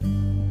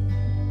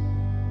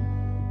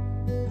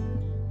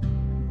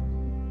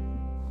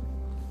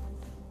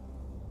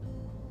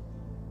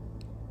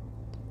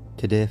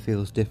Today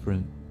feels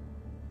different.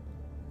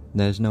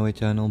 There's no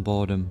eternal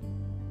boredom,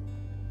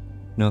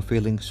 no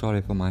feeling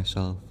sorry for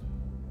myself,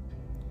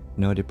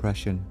 no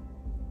depression.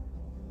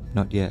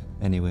 Not yet,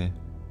 anyway.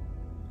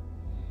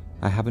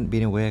 I haven't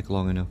been awake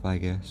long enough, I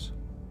guess.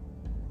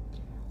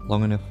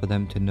 Long enough for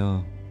them to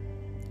know,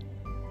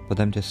 for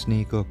them to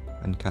sneak up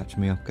and catch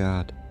me off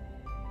guard.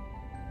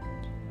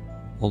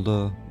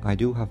 Although I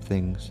do have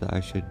things that I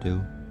should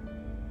do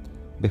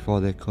before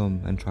they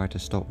come and try to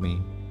stop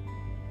me.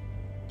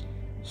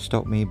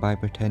 Stop me by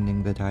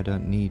pretending that I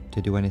don't need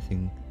to do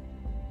anything.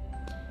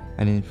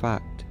 And in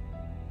fact,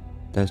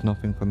 there's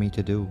nothing for me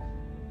to do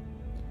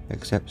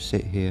except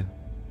sit here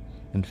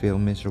and feel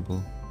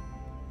miserable,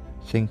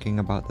 thinking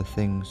about the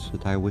things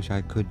that I wish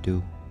I could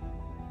do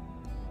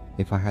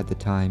if I had the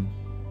time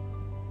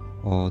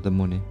or the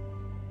money,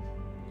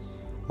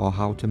 or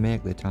how to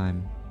make the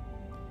time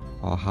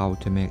or how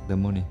to make the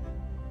money,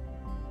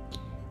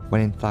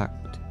 when in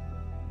fact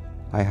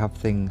I have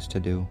things to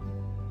do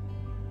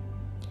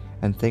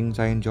and things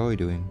I enjoy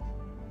doing,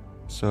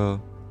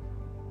 so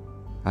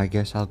I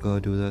guess I'll go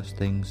do those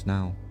things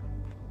now.